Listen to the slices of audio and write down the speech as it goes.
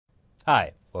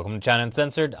Hi, welcome to China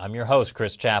Uncensored. I'm your host,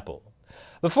 Chris Chappell.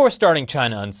 Before starting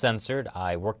China Uncensored,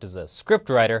 I worked as a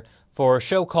scriptwriter for a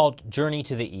show called Journey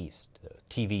to the East,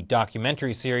 a TV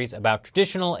documentary series about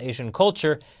traditional Asian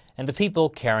culture and the people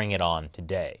carrying it on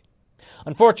today.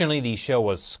 Unfortunately, the show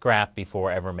was scrapped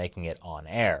before ever making it on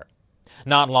air.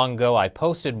 Not long ago, I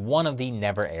posted one of the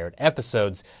never-aired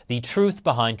episodes, The Truth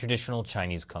Behind Traditional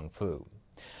Chinese Kung Fu.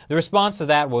 The response to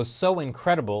that was so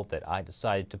incredible that I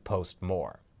decided to post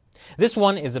more. This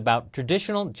one is about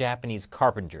traditional Japanese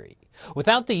carpentry.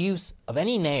 Without the use of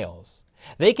any nails,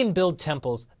 they can build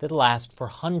temples that last for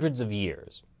hundreds of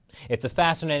years. It's a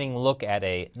fascinating look at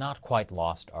a not quite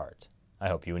lost art. I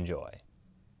hope you enjoy.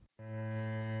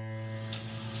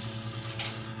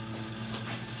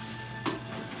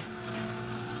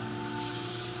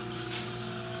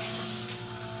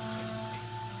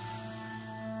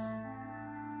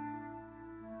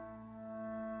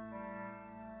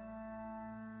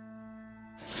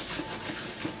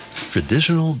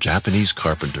 Traditional Japanese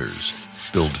carpenters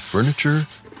build furniture,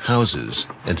 houses,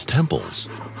 and temples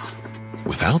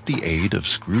without the aid of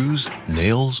screws,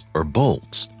 nails, or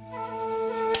bolts.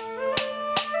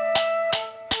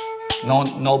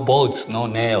 No bolts, no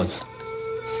nails.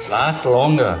 Lasts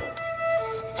longer.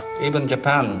 Even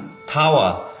Japan,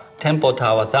 temple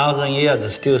tower, 1,000 years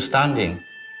is still standing.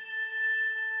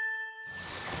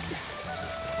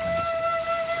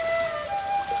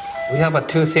 We have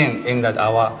two things in that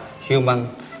our human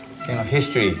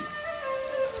history.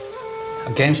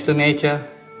 Against nature,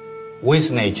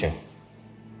 with nature.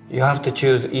 You have to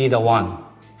choose either one.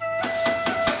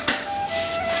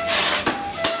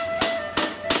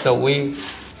 So we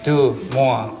do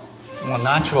more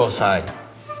natural side,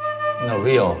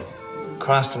 real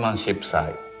craftsmanship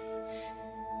side.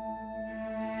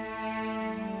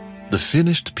 The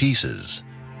finished pieces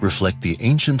reflect the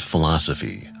ancient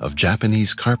philosophy of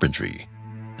Japanese carpentry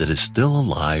that is still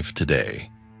alive today.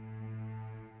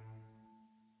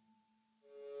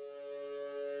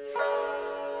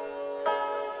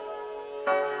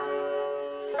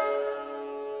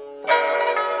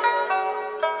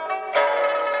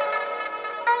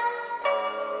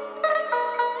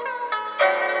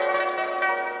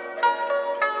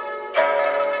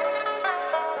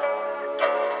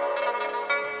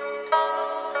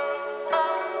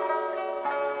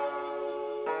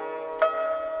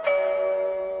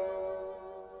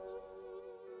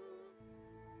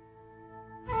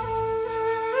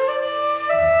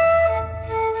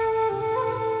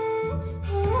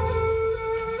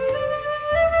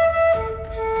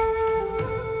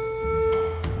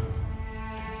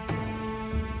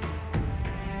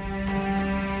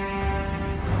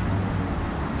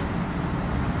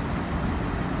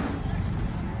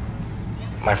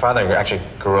 My father actually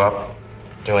grew up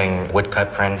doing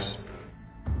woodcut prints.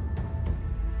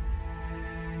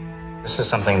 This is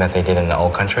something that they did in the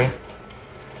old country.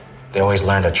 They always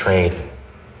learned a trade.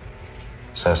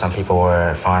 So some people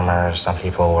were farmers, some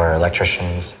people were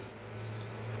electricians,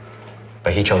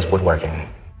 but he chose woodworking.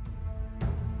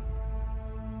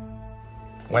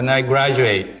 When I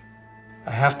graduate,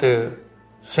 I have to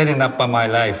set it up by my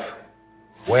life,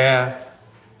 where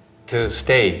to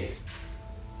stay,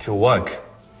 to work.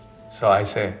 So I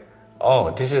say,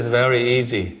 oh, this is very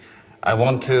easy. I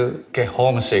want to get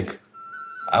homesick.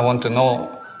 I want to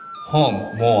know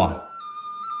home more.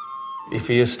 If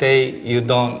you stay, you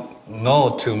don't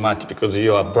know too much because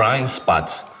you are blind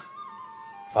spots.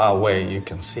 Far away, you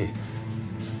can see.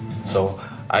 So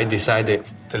I decided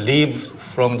to leave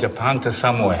from Japan to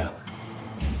somewhere.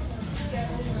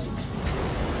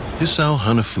 Hisao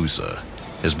Hanafusa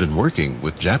has been working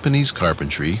with Japanese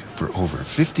carpentry for over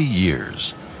 50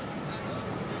 years.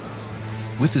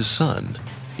 With his son,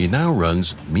 he now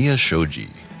runs Miya Shoji,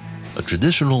 a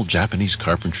traditional Japanese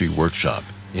carpentry workshop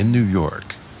in New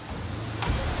York.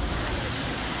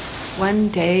 One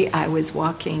day I was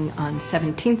walking on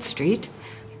 17th Street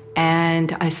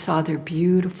and I saw their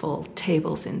beautiful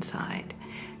tables inside.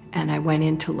 And I went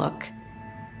in to look.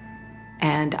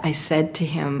 And I said to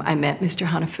him, I met Mr.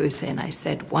 Hanafusa, and I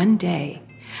said, one day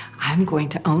I'm going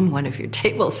to own one of your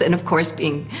tables. And of course,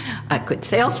 being a good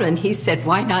salesman, he said,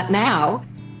 why not now?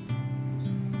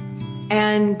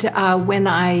 And when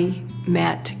I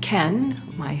met Ken,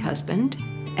 my husband,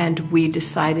 and we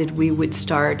decided we would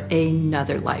start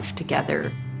another life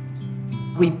together.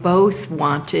 We both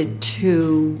wanted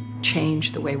to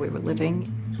change the way we were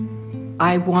living.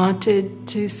 I wanted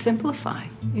to simplify,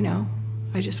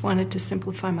 I just wanted to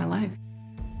simplify my life.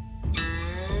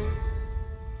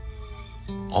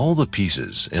 All the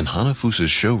pieces in Hanafusa's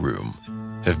showroom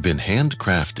have been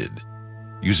handcrafted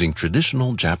using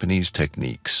traditional Japanese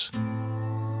techniques.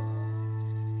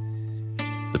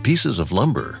 The pieces of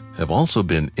lumber have also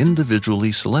been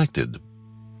individually selected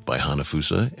by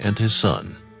Hanafusa and his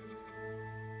son.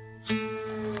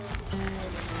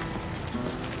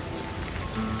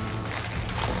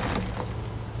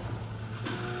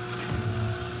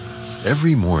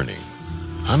 Every morning,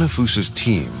 Hanafusa's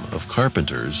team of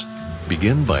carpenters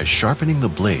begin by sharpening the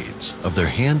blades of their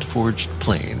hand-forged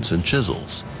planes and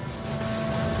chisels.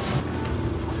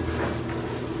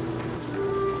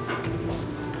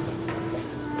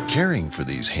 Caring for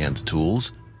these hand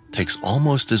tools takes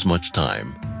almost as much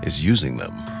time as using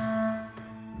them.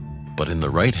 But in the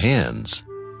right hands,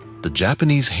 the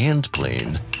Japanese hand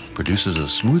plane produces a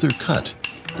smoother cut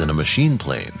than a machine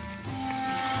plane.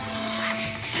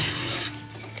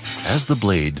 As the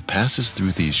blade passes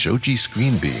through these shoji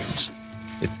screen beams,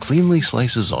 it cleanly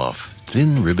slices off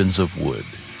thin ribbons of wood.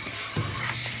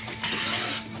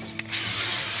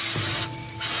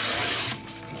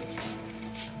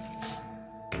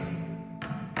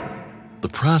 The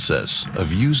process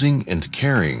of using and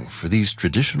caring for these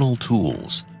traditional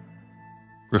tools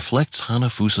reflects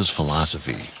Hanafusa's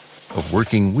philosophy of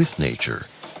working with nature,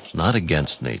 not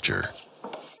against nature.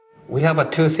 We have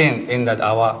two things in that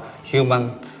our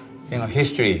human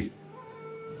history: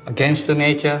 against the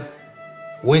nature,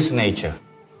 with nature.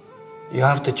 You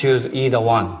have to choose either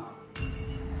one.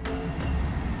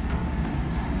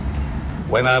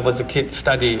 When I was a kid,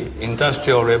 study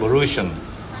Industrial Revolution,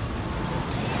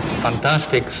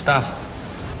 fantastic stuff,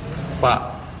 but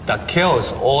that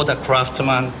kills all the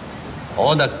craftsmen,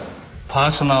 all the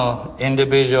personal,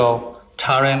 individual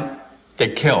talent, they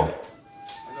kill.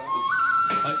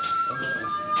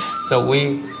 So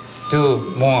we do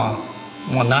more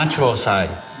natural side,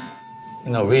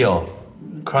 real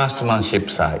craftsmanship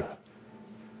side.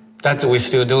 That's we're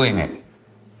still doing it.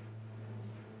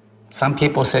 Some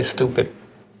people say stupid.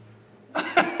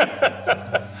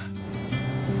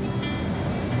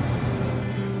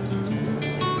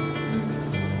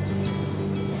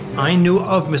 I knew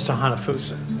of Mr.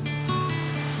 Hanafusa.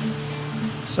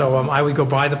 So I would go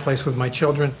by the place with my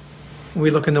children. We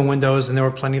look in the windows, and there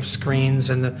were plenty of screens,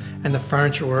 and the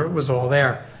furniture was all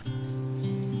there.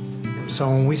 So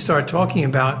when we started talking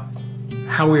about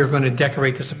how we were going to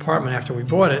decorate this apartment after we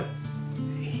bought it,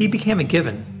 he became a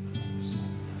given.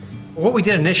 What we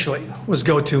did initially was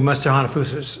go to Mr.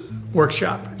 Hanafusa's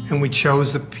workshop, and we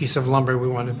chose the piece of lumber we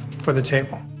wanted for the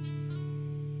table.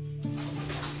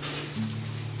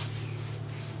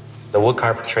 The wood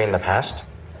carpentry in the past,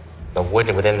 the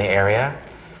wood within the area,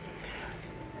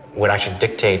 would actually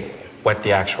dictate what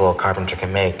the actual carpenter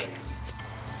can make.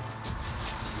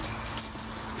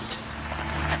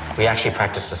 We actually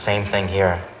practice the same thing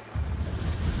here,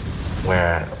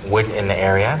 where wood in the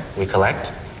area we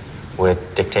collect would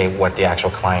dictate what the actual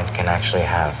client can actually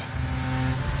have.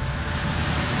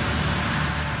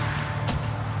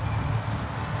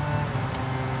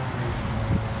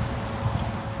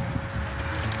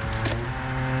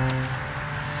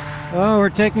 Well, we're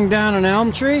taking down an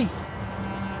elm tree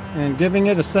and giving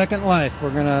it a second life.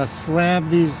 We're going to slab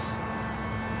these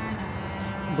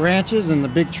branches in the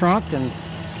big trunk, and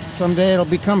someday it'll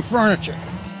become furniture.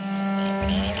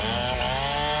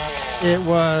 It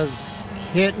was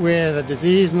hit with a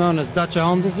disease known as Dutch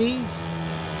elm disease,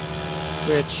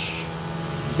 which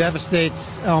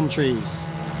devastates elm trees.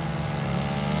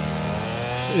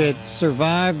 It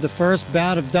survived the first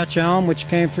bout of Dutch elm, which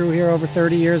came through here over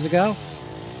 30 years ago.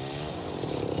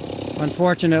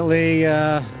 Unfortunately,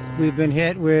 we've been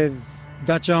hit with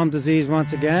Dutch elm disease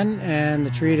once again, and the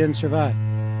tree didn't survive.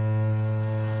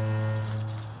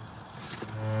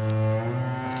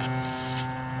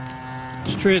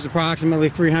 This tree is approximately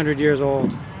 300 years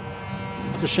old.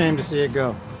 It's a shame to see it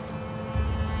go.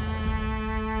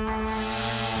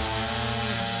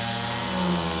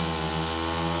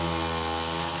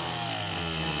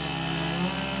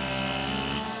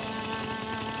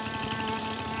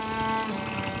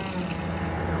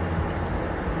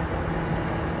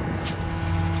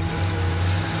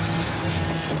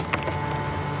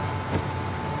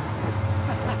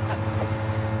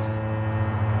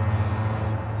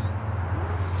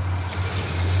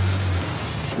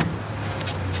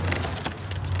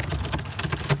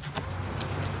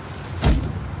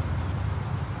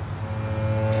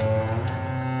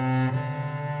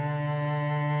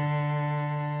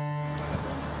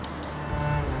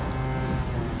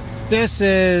 This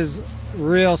is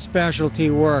real specialty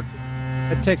work.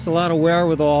 It takes a lot of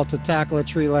wherewithal to tackle a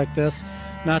tree like this,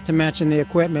 not to mention the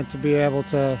equipment to be able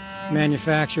to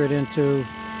manufacture it into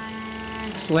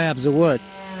slabs of wood.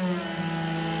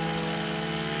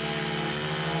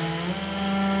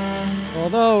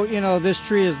 Although, this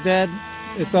tree is dead,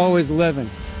 it's always living.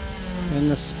 In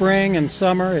the spring and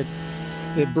summer,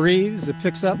 it breathes, it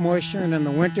picks up moisture, and in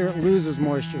the winter it loses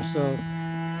moisture. So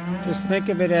just think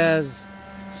of it as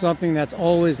something that's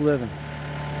always living.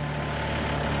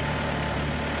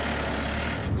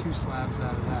 2 slabs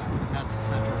out of that, and that's the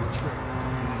center of the tree.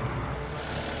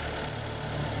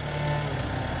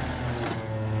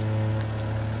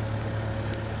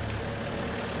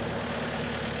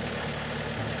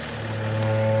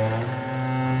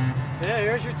 Yeah,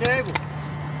 here's your table.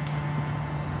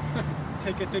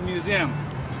 Take it to the museum.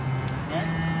 Right?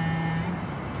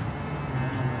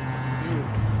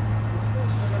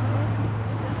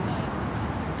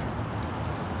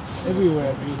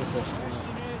 Everywhere beautiful.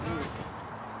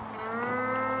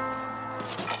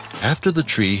 After the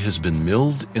tree has been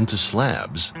milled into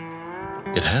slabs,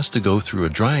 it has to go through a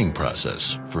drying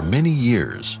process for many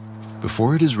years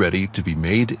before it is ready to be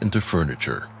made into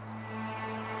furniture.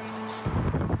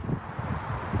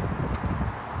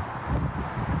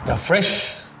 The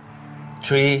fresh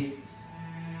tree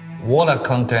water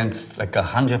content like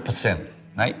 100%,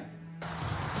 right?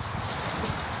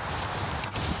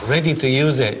 Ready to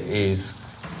use it is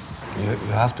you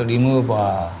have to remove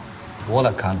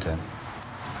water content.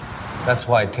 That's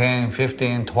why 10,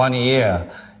 15, 20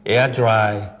 years, air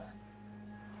dry,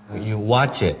 you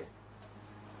watch it,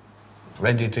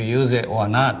 ready to use it or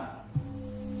not.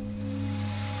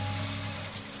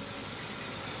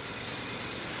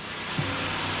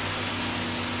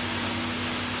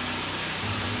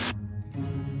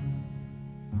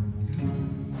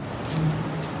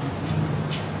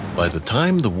 By the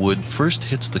time the wood first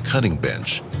hits the cutting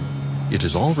bench, it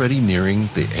is already nearing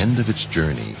the end of its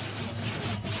journey.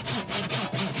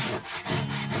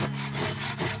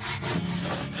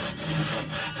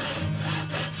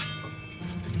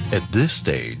 At this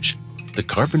stage, the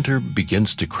carpenter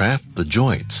begins to craft the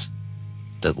joints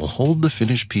that will hold the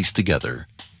finished piece together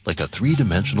like a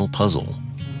 3-dimensional puzzle,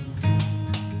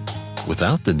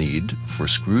 without the need for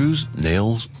screws,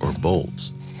 nails, or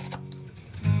bolts.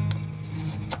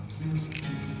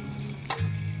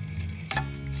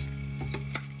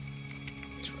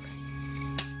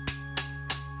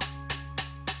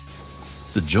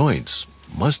 The joints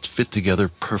must fit together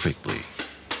perfectly,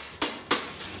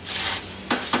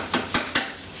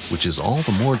 which is all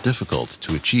the more difficult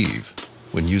to achieve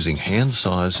when using hand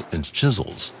saws and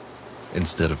chisels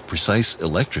instead of precise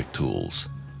electric tools.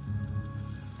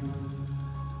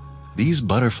 These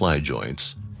butterfly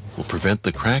joints will prevent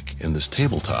the crack in this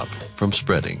tabletop from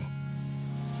spreading.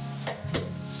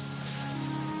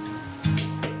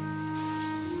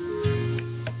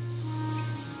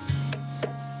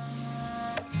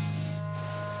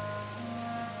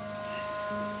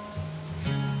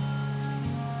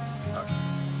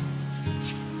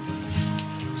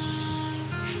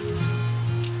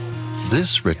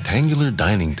 This rectangular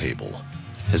dining table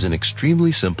has an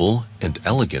extremely simple and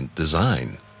elegant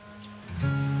design.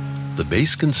 The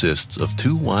base consists of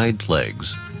 2 wide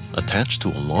legs attached to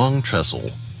a long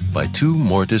trestle by 2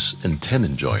 mortise and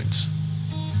tenon joints.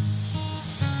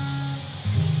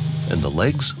 And the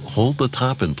legs hold the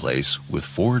top in place with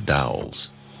 4 dowels.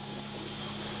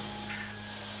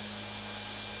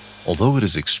 Although it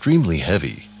is extremely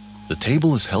heavy, the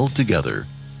table is held together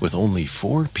with only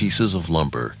 4 pieces of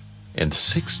lumber and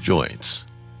 6 joints.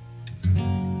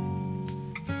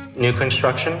 New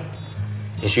construction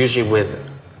is usually with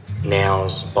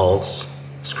nails, bolts,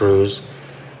 screws,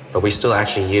 but we still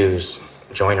actually use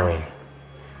joinery,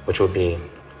 which would be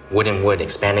wood and wood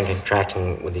expanding and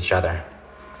contracting with each other.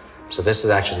 So this is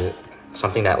actually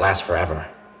something that lasts forever.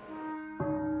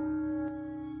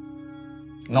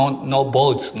 No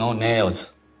bolts, no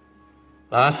nails.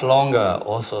 Lasts longer,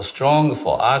 also strong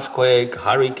for earthquake,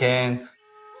 hurricane.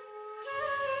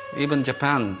 Even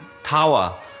Japan,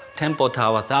 tower, temple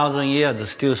tower, 1,000 years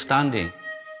still standing.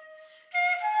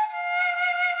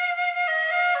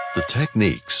 The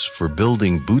techniques for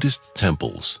building Buddhist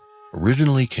temples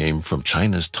originally came from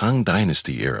China's Tang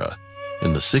Dynasty era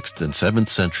in the 6th and 7th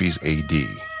centuries AD.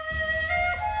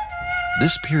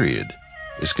 This period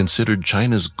is considered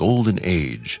China's golden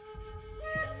age,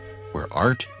 where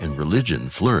art and religion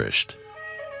flourished.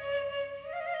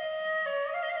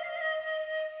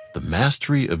 The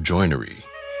mastery of joinery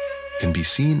can be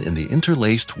seen in the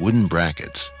interlaced wooden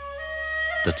brackets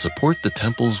that support the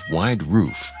temple's wide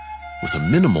roof with a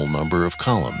minimal number of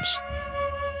columns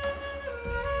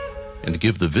and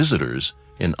give the visitors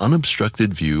an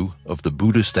unobstructed view of the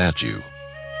Buddha statue.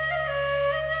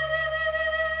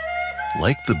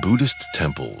 Like the Buddhist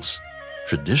temples,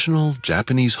 traditional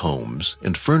Japanese homes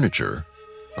and furniture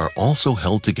are also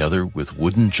held together with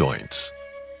wooden joints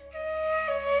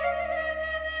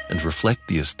and reflect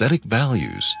the aesthetic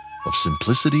values of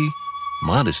simplicity,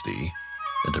 modesty,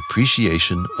 and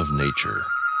appreciation of nature.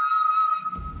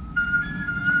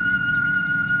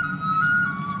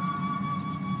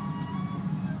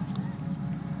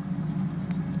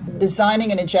 Designing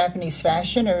in a Japanese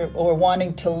fashion or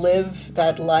wanting to live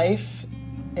that life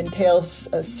entails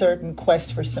a certain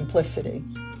quest for simplicity.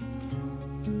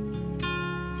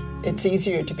 It's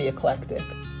easier to be eclectic,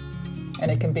 and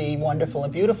it can be wonderful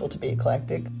and beautiful to be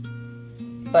eclectic,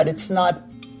 but it's not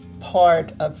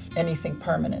part of anything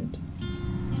permanent.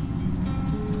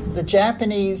 The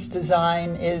Japanese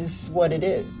design is what it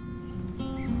is.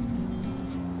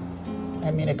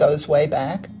 I mean, it goes way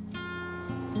back,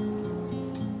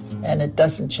 and it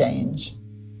doesn't change.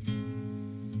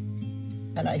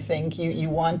 And I think you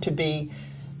want to be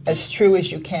as true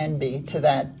as you can be to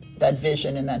that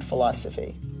vision and that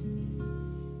philosophy.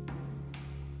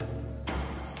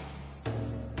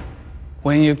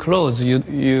 When you close,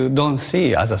 you don't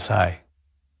see other side.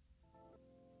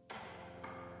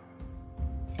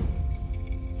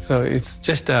 So it's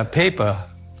just a paper,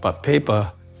 but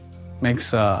paper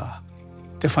makes a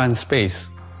different space.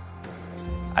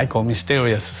 I call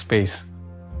mysterious space.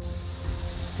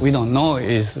 We don't know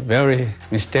is very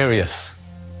mysterious,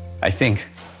 I think.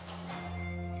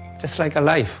 Just like a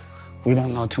life, we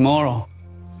don't know tomorrow.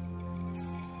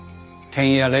 10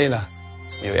 years later,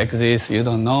 you exist, you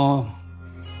don't know.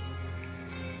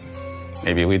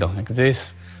 Maybe we don't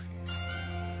exist.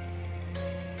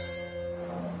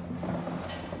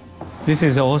 This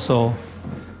is also,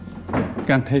 you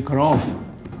can take it off.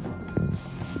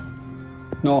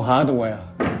 No hardware.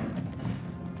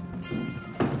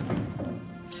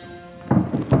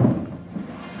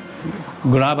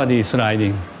 Gravity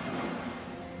sliding.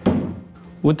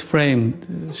 Wood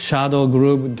frame, shadow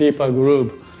group, deeper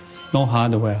group, no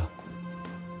hardware.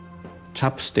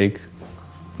 Chopstick,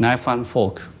 knife and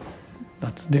fork,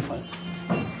 that's different.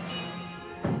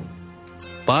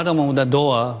 Bottom of the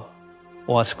door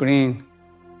or screen,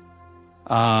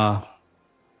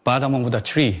 bottom of the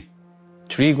tree.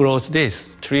 Tree grows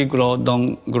this, tree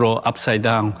don't grow upside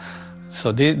down.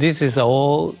 So this is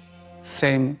all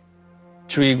same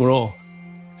tree grow.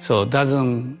 So it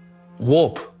doesn't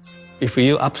warp. If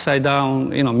you upside down,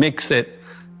 mix it,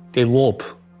 they warp.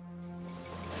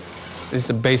 This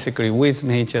is basically with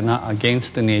nature, not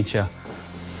against the nature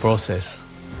process.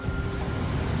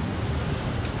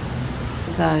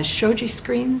 The shoji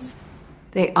screens,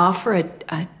 they offer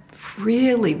a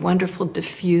really wonderful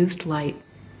diffused light.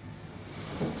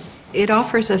 It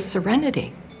offers us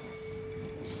serenity.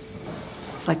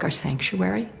 It's like our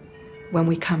sanctuary when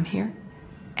we come here.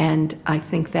 And I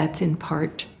think that's in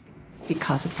part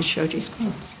because of the shoji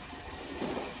screens.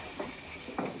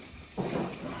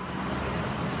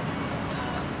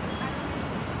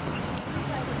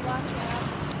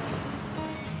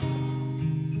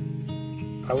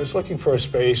 I was looking for a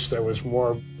space that was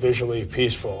more visually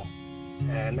peaceful,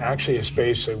 and actually a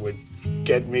space that would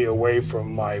get me away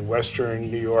from my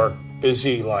Western New York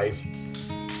busy life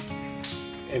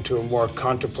into a more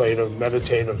contemplative,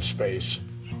 meditative space.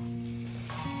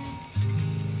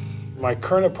 My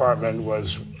current apartment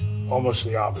was almost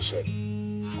the opposite.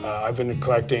 I've been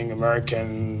collecting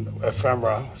American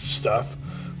ephemera stuff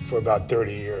for about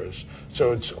 30 years,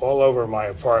 so it's all over my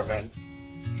apartment.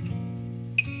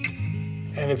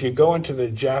 And if you go into the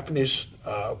Japanese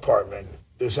apartment,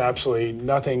 there's absolutely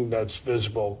nothing that's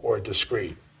visible or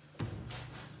discreet.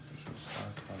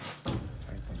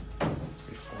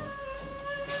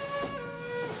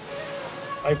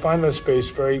 I find the space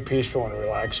very peaceful and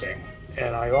relaxing,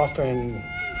 and I often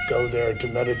go there to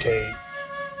meditate.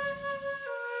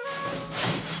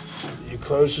 You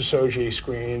close the shoji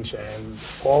screens, and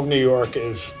all of New York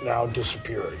is now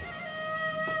disappeared.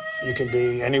 You can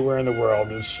be anywhere in the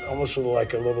world. It's almost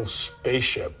like a little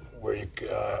spaceship, where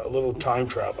a little time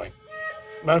traveling.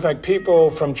 Matter of fact,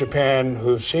 people from Japan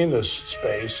who've seen this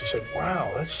space said, "Wow,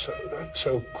 that's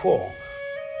so cool,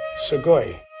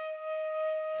 sugoi."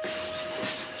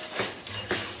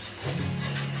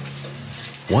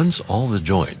 Once all the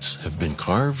joints have been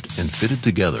carved and fitted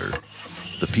together,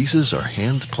 the pieces are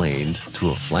hand-planed to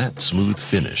a flat, smooth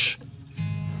finish.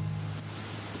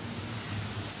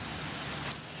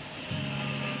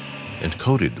 And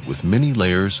coated with many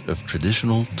layers of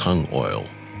traditional tongue oil,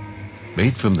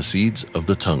 made from the seeds of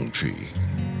the tongue tree.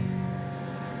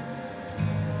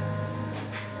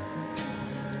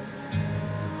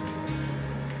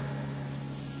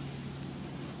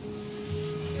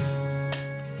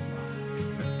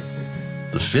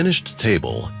 The finished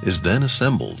table is then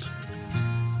assembled.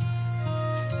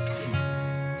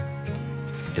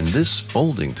 In this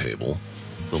folding table,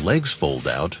 the legs fold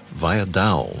out via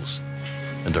dowels,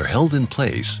 and are held in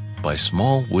place by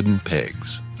small wooden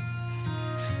pegs.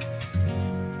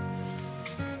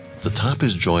 The top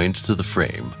is joined to the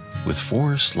frame with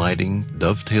 4 sliding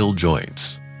dovetail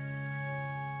joints.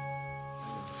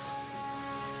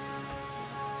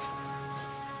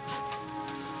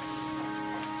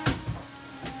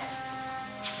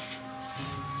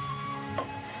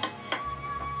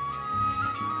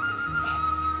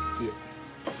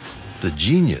 The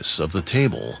genius of the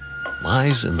table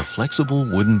lies in the flexible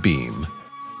wooden beam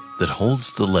that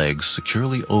holds the legs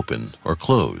securely open or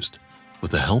closed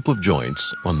with the help of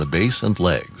joints on the base and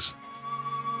legs.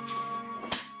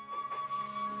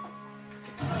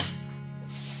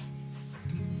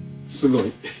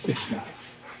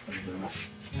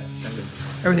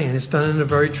 Everything is done in a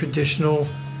very traditional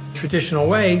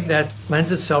way that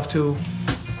lends itself to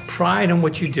pride in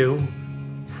what you do,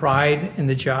 pride in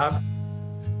the job.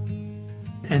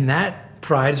 And that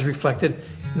pride is reflected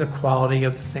in the quality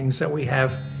of the things that we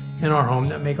have in our home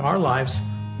that make our lives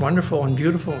wonderful and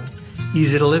beautiful and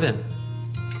easy to live in.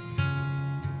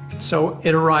 So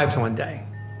it arrived one day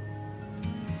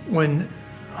when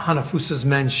Hanafusa's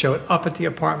men showed up at the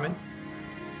apartment.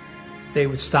 They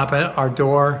would stop at our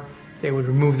door, they would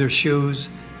remove their shoes,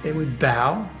 they would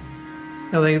bow.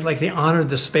 They honored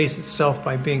the space itself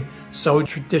by being so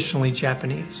traditionally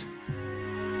Japanese.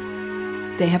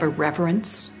 They have a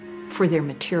reverence for their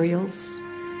materials,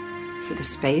 for the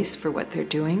space, for what they're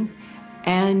doing,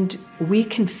 and we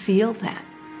can feel that.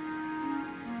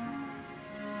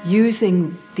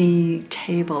 Using the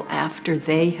table after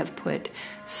they have put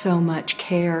so much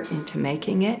care into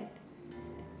making it,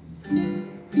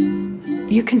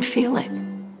 you can feel it.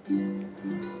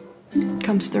 It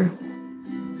comes through.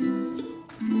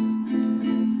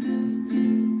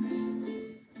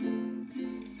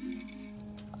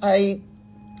 I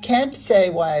can't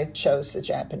say why I chose the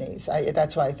Japanese.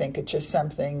 That's why I think it's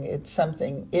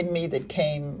something in me that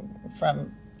came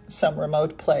from some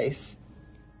remote place.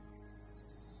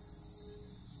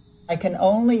 I can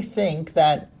only think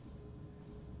that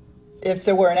if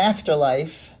there were an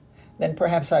afterlife, then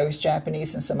perhaps I was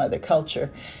Japanese in some other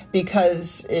culture,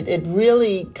 because it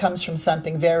really comes from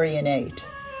something very innate.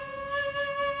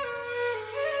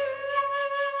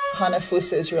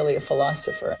 Hanafusa is really a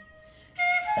philosopher.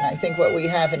 And I think what we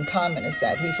have in common is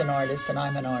that he's an artist and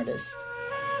I'm an artist.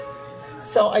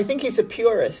 So I think he's a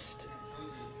purist.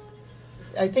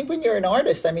 I think when you're an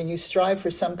artist, you strive for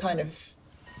some kind of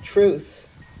truth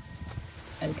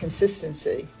and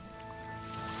consistency.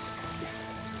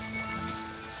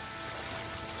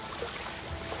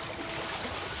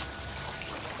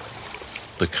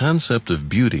 The concept of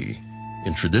beauty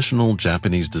in traditional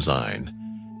Japanese design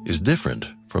is different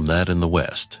from that in the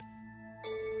West.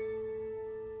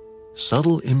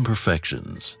 Subtle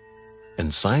imperfections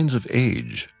and signs of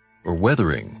age or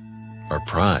weathering are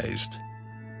prized.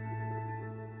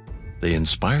 They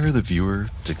inspire the viewer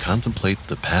to contemplate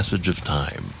the passage of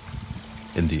time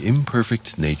and the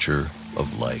imperfect nature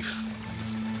of life.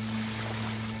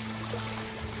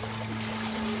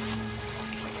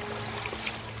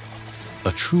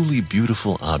 A truly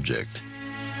beautiful object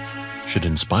should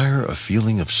inspire a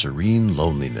feeling of serene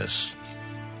loneliness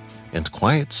and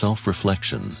quiet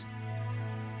self-reflection.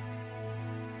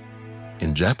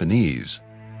 In Japanese,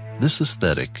 this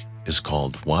aesthetic is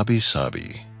called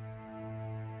wabi-sabi.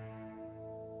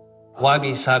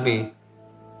 Wabi-sabi,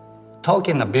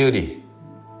 talking of beauty,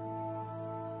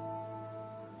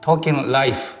 talking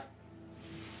life,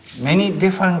 many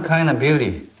different kind of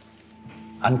beauty.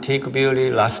 Antique beauty,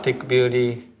 rustic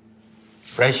beauty,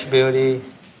 fresh beauty,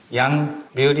 young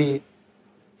beauty.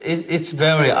 It's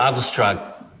very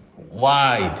abstract,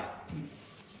 wide,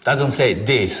 doesn't say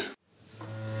this.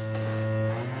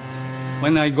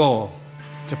 When I go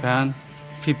to Japan,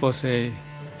 people say,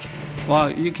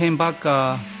 well, you came back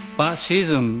bad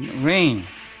season, rain,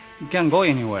 you can't go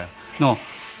anywhere. No,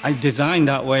 I designed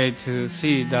that way to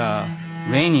see the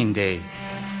raining day.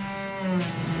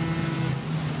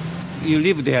 You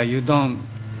live there, you don't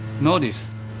notice.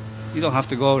 You don't have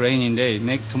to go raining day.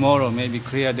 Make tomorrow maybe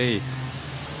clear day.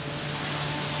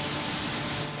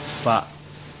 But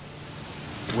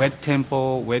wet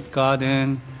temple, wet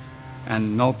garden,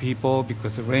 and no people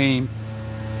because of rain,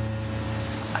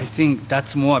 I think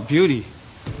that's more beauty.